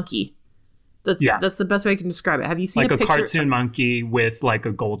picture of a monkey. That's the best way I can describe it. Have you seen like a cartoon monkey with like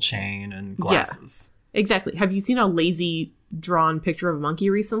a gold chain and glasses? Yeah, exactly. Have you seen a lazy drawn picture of a monkey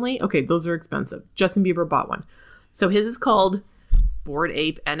recently? Okay, those are expensive. Justin Bieber bought one. So his is called Bored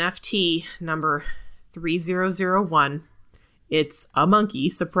Ape NFT number 3001. It's a monkey,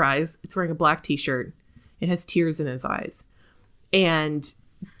 surprise. It's wearing a black t-shirt. It has tears in his eyes. And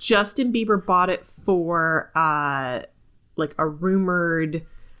Justin Bieber bought it for like a rumored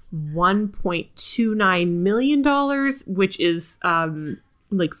 $1.29 million, which is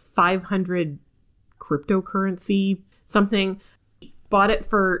like 500 cryptocurrency something. Bought it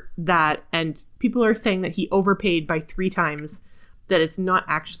for that, and people are saying that he overpaid by 3 times, that it's not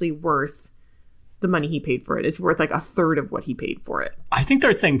actually worth the money he paid for it. It's worth like a third of what he paid for it. I think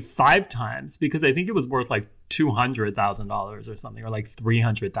they're saying 5 times because I think it was worth like $200,000 or something, or like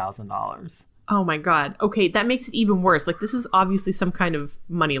 $300,000. Oh my God. Okay, that makes it even worse. Like, this is obviously some kind of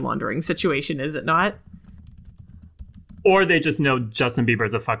money laundering situation, is it not? Or they just know Justin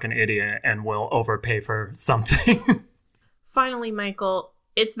Bieber's a fucking idiot and will overpay for something. Finally, Michael,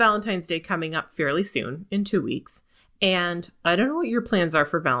 it's Valentine's Day coming up fairly soon, in 2 weeks. And I don't know what your plans are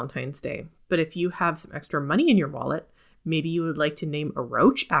for Valentine's Day, but if you have some extra money in your wallet, maybe you would like to name a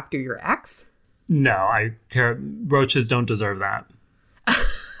roach after your ex? No, roaches don't deserve that.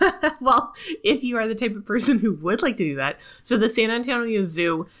 Well, if you are the type of person who would like to do that, so the San Antonio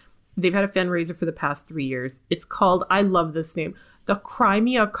Zoo, they've had a fundraiser for the past 3 years. It's called, I love this name, the Cry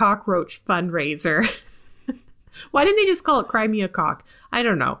Me a Cockroach Fundraiser. Why didn't they just call it Cry Me a Cock? I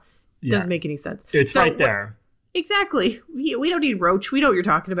don't know. It doesn't make any sense. It's right there. Exactly. We don't need roach. We know what you're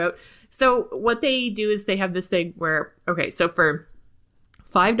talking about. So what they do is they have this thing where, okay, so for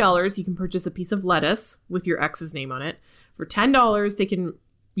 $5, you can purchase a piece of lettuce with your ex's name on it. For $10,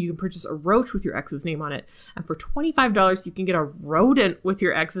 you can purchase a roach with your ex's name on it. And for $25, you can get a rodent with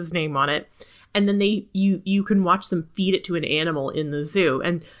your ex's name on it. And then you can watch them feed it to an animal in the zoo.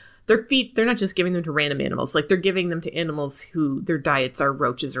 And they're not just giving them to random animals. Like, they're giving them to animals who their diets are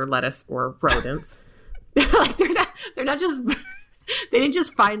roaches or lettuce or rodents. Like, they're not just, they didn't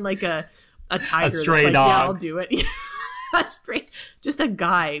just find like a tiger. A stray like, dog. Yeah, I'll do it. Just a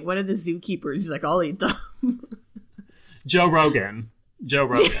guy, one of the zookeepers. He's like, I'll eat them. Joe Rogan.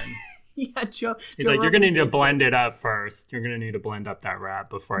 Yeah, Joe. He's like, you're going to need to blend it up first. You're going to need to blend up that wrap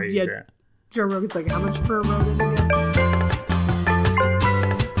before you eat it. Joe Rogan's like, how much for a rodent again?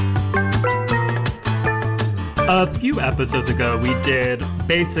 A few episodes ago, we did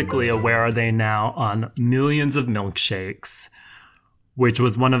basically a Where Are They Now on Millions of Milkshakes, which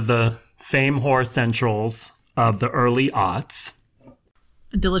was one of the fame horror centrals of the early aughts.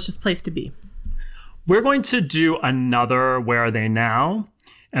 A delicious place to be. We're going to do another Where Are They Now?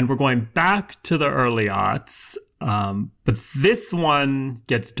 And we're going back to the early aughts. But this one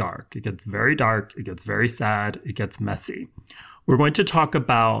gets dark. It gets very dark. It gets very sad. It gets messy. We're going to talk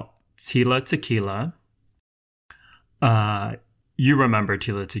about Tila Tequila. You remember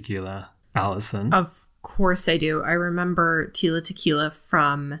Tila Tequila, Allison? Of course I do. I remember Tila Tequila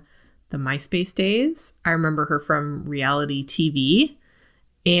from the MySpace days. I remember her from reality TV.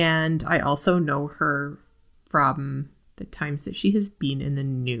 And I also know her from the times that she has been in the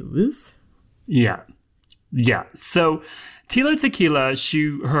news. Yeah. So Tila Tequila,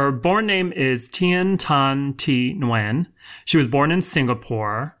 her born name is Tien Tan T Nguyen. She was born in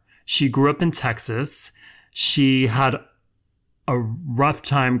Singapore. She grew up in Texas. She had a rough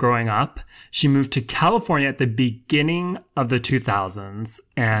time growing up. She moved to California at the beginning of the 2000s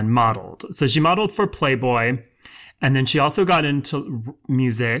and modeled. So she modeled for Playboy. And then she also got into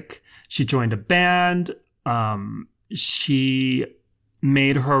music. She joined a band. She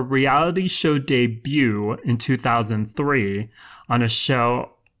made her reality show debut in 2003 on a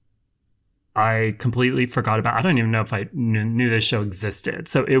show I completely forgot about. I don't even know if I knew this show existed.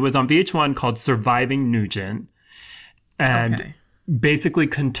 So it was on VH1 called Surviving Nugent. And basically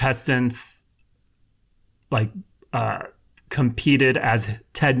contestants competed as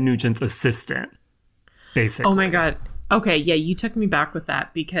Ted Nugent's assistant, basically. Oh my God. Okay, yeah, you took me back with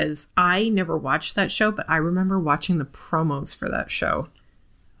that because I never watched that show, but I remember watching the promos for that show.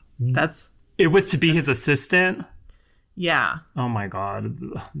 It was to be his assistant? Yeah. Oh my God.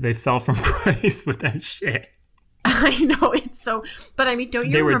 They fell from grace with that shit. I know, it's so... But I mean, don't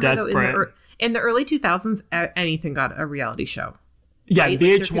you remember... They were desperate. Though, in the early 2000s, anything got a reality show. Yeah, right?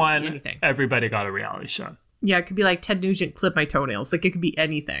 VH1, everybody got a reality show. Yeah, it could be like Ted Nugent clip my toenails. Like, it could be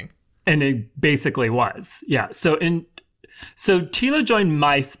anything. And it basically was. Yeah. So Tila joined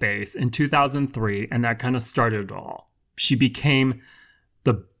MySpace in 2003, and that kind of started it all. She became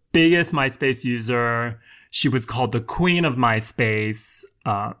the biggest MySpace user. She was called the queen of MySpace.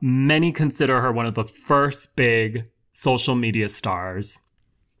 Many consider her one of the first big social media stars.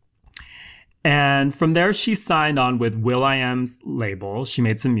 And from there, she signed on with will.i.am's label. She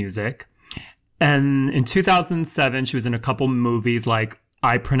made some music. And in 2007, she was in a couple movies like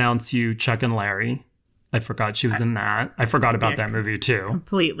I Pronounce You, Chuck and Larry. I forgot she was in that. I forgot about that movie too.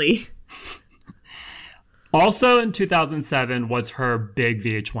 Completely. Also in 2007 was her big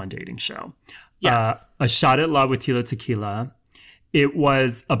VH1 dating show. Yes. A Shot at Love with Tila Tequila. It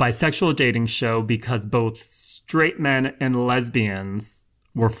was a bisexual dating show because both straight men and lesbians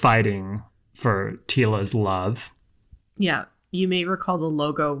were fighting for Tila's love. Yeah. You may recall the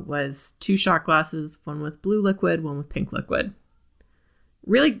logo was 2 shot glasses, one with blue liquid, one with pink liquid.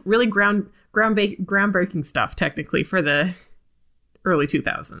 Really groundbreaking stuff, technically, for the early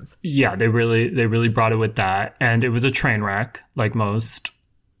 2000s. Yeah, they really brought it with that. And it was a train wreck, like most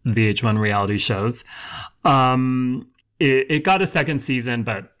VH1 reality shows. It got a second season,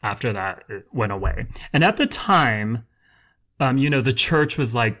 but after that, it went away. And at the time, the church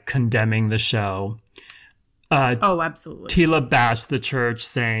was like condemning the show. Oh, absolutely. Tila bashed the church,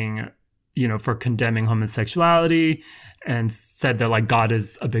 saying, for condemning homosexuality, and said that like God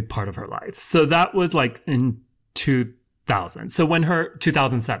is a big part of her life. So that was like in 2000.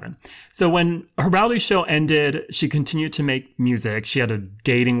 2007. So when her reality show ended, she continued to make music. She had a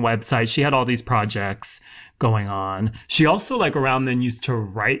dating website. She had all these projects going on. She also like around then used to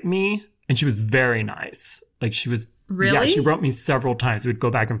write me, and she was very nice. Like she was, really? Yeah, she wrote me several times. We'd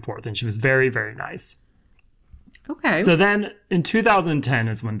go back and forth, and she was very, very nice. Okay. So then in 2010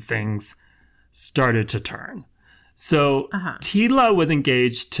 is when things started to turn. So Tila was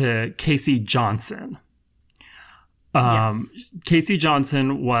engaged to Casey Johnson. Yes. Casey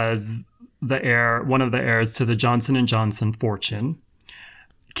Johnson was one of the heirs to the Johnson & Johnson fortune.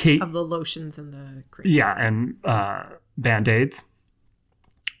 Of the lotions and the creams. Yeah, and Band-Aids.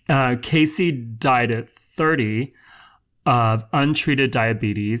 Casey died at 30 of untreated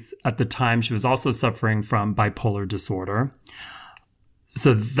diabetes. At the time, she was also suffering from bipolar disorder.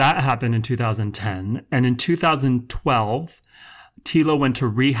 So that happened in 2010. And in 2012, Tila went to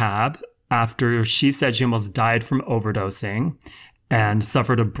rehab after she said she almost died from overdosing and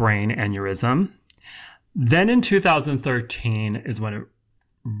suffered a brain aneurysm. Then in 2013 is when it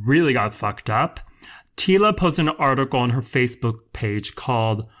really got fucked up. Tila posted an article on her Facebook page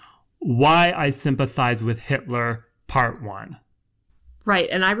called Why I Sympathize with Hitler, Part 1. Right.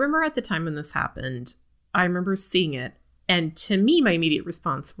 And I remember at the time when this happened, I remember seeing it. And to me, my immediate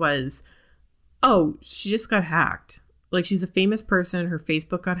response was, oh, she just got hacked. Like, she's a famous person. Her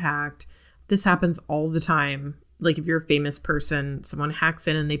Facebook got hacked. This happens all the time. Like, if you're a famous person, someone hacks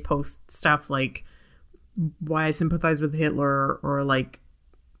in and they post stuff like, why I sympathize with Hitler, or like,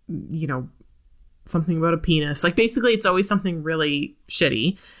 something about a penis. Like, basically, it's always something really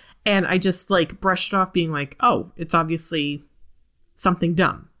shitty. And I just, like, brushed it off being like, oh, it's obviously something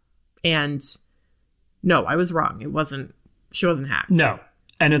dumb. And no, I was wrong. She wasn't hacked. No.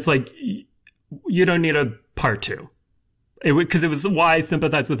 And it's like, you don't need a part 2. Because it was Why I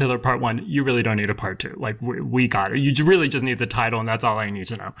Sympathize with Hitler, Part 1. You really don't need a part 2. Like, we got it. You really just need the title, and that's all I need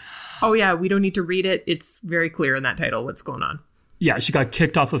to know. Oh, yeah. We don't need to read it. It's very clear in that title what's going on. Yeah, she got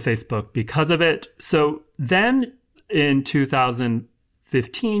kicked off of Facebook because of it. So then in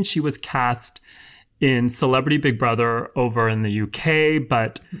 2015, she was cast in Celebrity Big Brother over in the UK,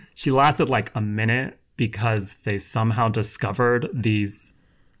 but she lasted like a minute because they somehow discovered these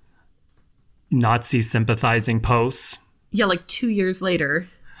Nazi sympathizing posts. Yeah, like 2 years later.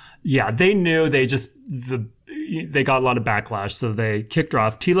 Yeah, they knew. They got a lot of backlash, so they kicked her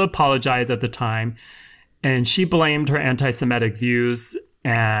off. Tila apologized at the time, and she blamed her anti-Semitic views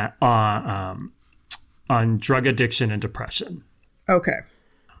on drug addiction and depression. Okay.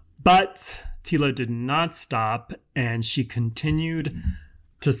 But Tila did not stop, and she continued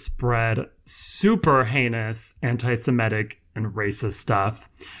to spread super heinous anti-Semitic and racist stuff.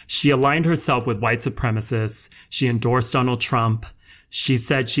 She aligned herself with white supremacists. She endorsed Donald Trump. She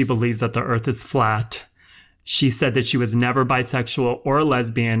said she believes that the earth is flat. She said that she was never bisexual or a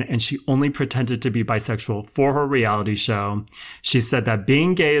lesbian, and she only pretended to be bisexual for her reality show. She said that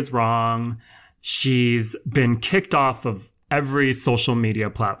being gay is wrong. She's been kicked off of every social media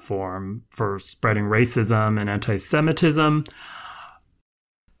platform for spreading racism and anti-Semitism.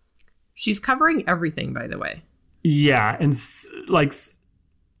 She's covering everything, by the way. Yeah, and like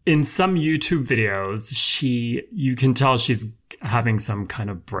in some YouTube videos, you can tell she's having some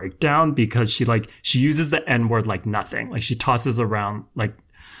kind of breakdown because she uses the N-word like nothing. Like she tosses around like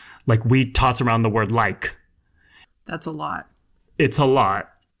we toss around the word like. That's a lot. It's a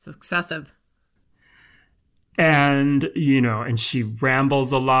lot. It's excessive. And, and she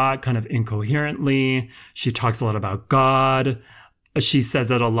rambles a lot, kind of incoherently. She talks a lot about God. She says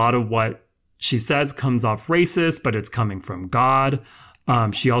that a lot of what she says comes off racist, but it's coming from God.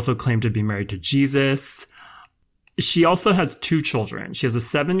 She also claimed to be married to Jesus. She also has 2 children. She has a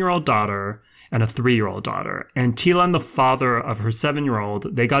 7-year-old daughter and a 3-year-old daughter. And Tila and the father of her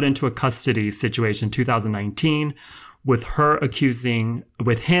 7-year-old, they got into a custody situation in 2019 with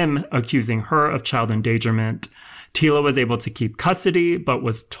him accusing her of child endangerment. Tila was able to keep custody, but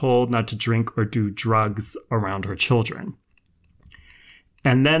was told not to drink or do drugs around her children.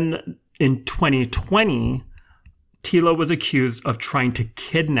 And then in 2020, Tila was accused of trying to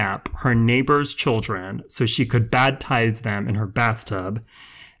kidnap her neighbor's children so she could baptize them in her bathtub.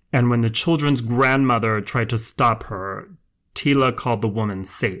 And when the children's grandmother tried to stop her, Tila called the woman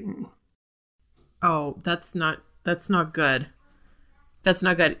Satan. Oh, that's not good. That's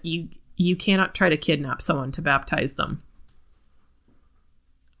not good. You cannot try to kidnap someone to baptize them.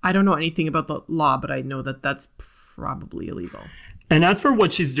 I don't know anything about the law, but I know that that's probably illegal. And as for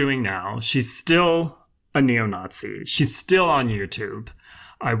what she's doing now, she's still a neo-Nazi. She's still on YouTube.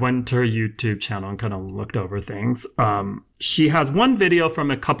 I went to her YouTube channel and kind of looked over things. She has one video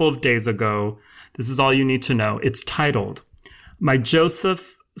from a couple of days ago. This is all you need to know. It's titled, "My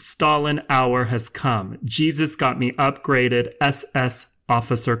Joseph Stalin Hour Has Come. Jesus Got Me Upgraded SS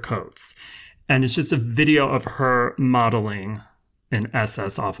Officer Coats." And it's just a video of her modeling an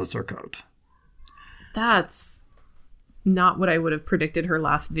SS officer coat. That's not what I would have predicted her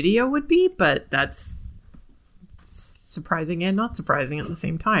last video would be, but that's surprising and not surprising at the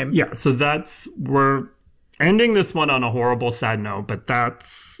same time. Yeah, so we're ending this one on a horrible, sad note, but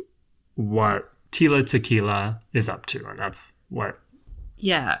that's what Tila Tequila is up to, and that's what...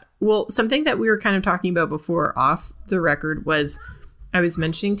 Yeah, well, something that we were kind of talking about before off the record was I was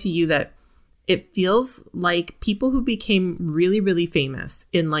mentioning to you that it feels like people who became really, really famous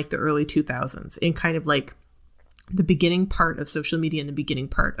in like the early 2000s, in kind of like the beginning part of social media and the beginning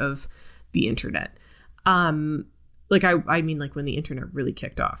part of the internet. I mean, like when the internet really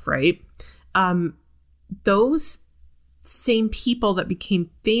kicked off, right? Those same people that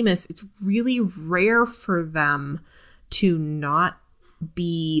became famous, it's really rare for them to not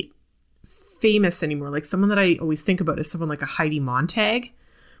be famous anymore. Like someone that I always think about is someone like a Heidi Montag,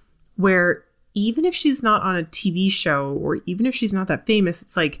 where even if she's not on a TV show or even if she's not that famous,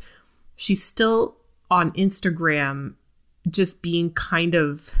 it's like she's still on Instagram just being kind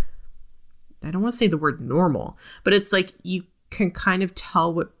of, I don't want to say the word normal, but it's like you can kind of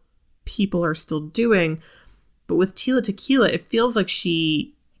tell what people are still doing. But with Tila Tequila, it feels like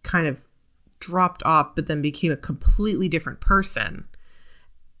she kind of dropped off, but then became a completely different person.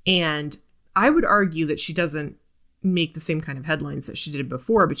 And I would argue that she doesn't make the same kind of headlines that she did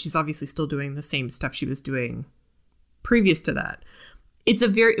before, but she's obviously still doing the same stuff she was doing previous to that.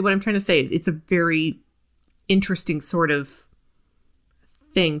 What I'm trying to say is it's a very interesting sort of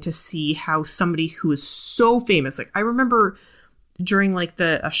thing to see how somebody who is so famous, like I remember during like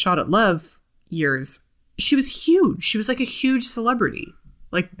the A Shot at Love years, she was huge. She was like a huge celebrity,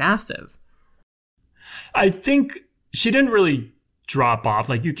 like massive. I think she didn't really drop off.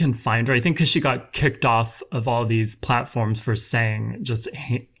 Like you can find her, I think, because she got kicked off of all these platforms for saying just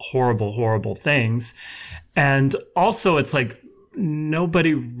horrible, horrible things. And also it's like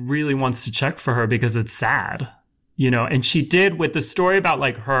nobody really wants to check for her because it's sad, you know. And she did, with the story about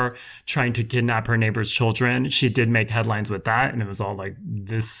like her trying to kidnap her neighbor's children, she did make headlines with that, and it was all like,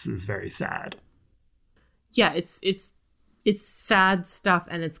 this is very sad. Yeah, it's sad stuff,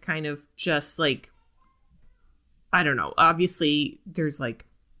 and it's kind of just like, I don't know. Obviously, there's like,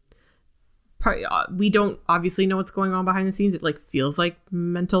 we don't obviously know what's going on behind the scenes. It like feels like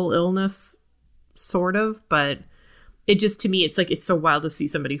mental illness, sort of, but it just, to me, it's like, it's so wild to see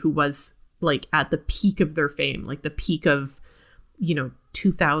somebody who was like at the peak of their fame, like the peak of,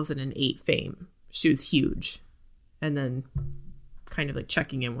 2008 fame. She was huge. And then kind of like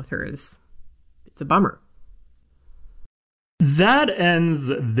checking in with her it's a bummer. That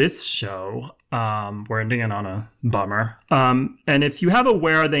ends this show. We're ending it on a bummer. And if you have a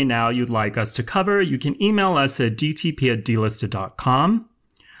Where Are They Now you'd like us to cover, you can email us at dtp@dlisted.com.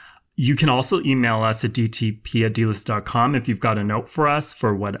 You can also email us at dtp@dlisted.com if you've got a note for us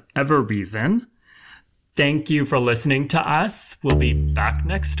for whatever reason. Thank you for listening to us. We'll be back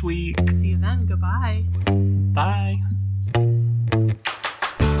next week. See you then. Goodbye. Bye.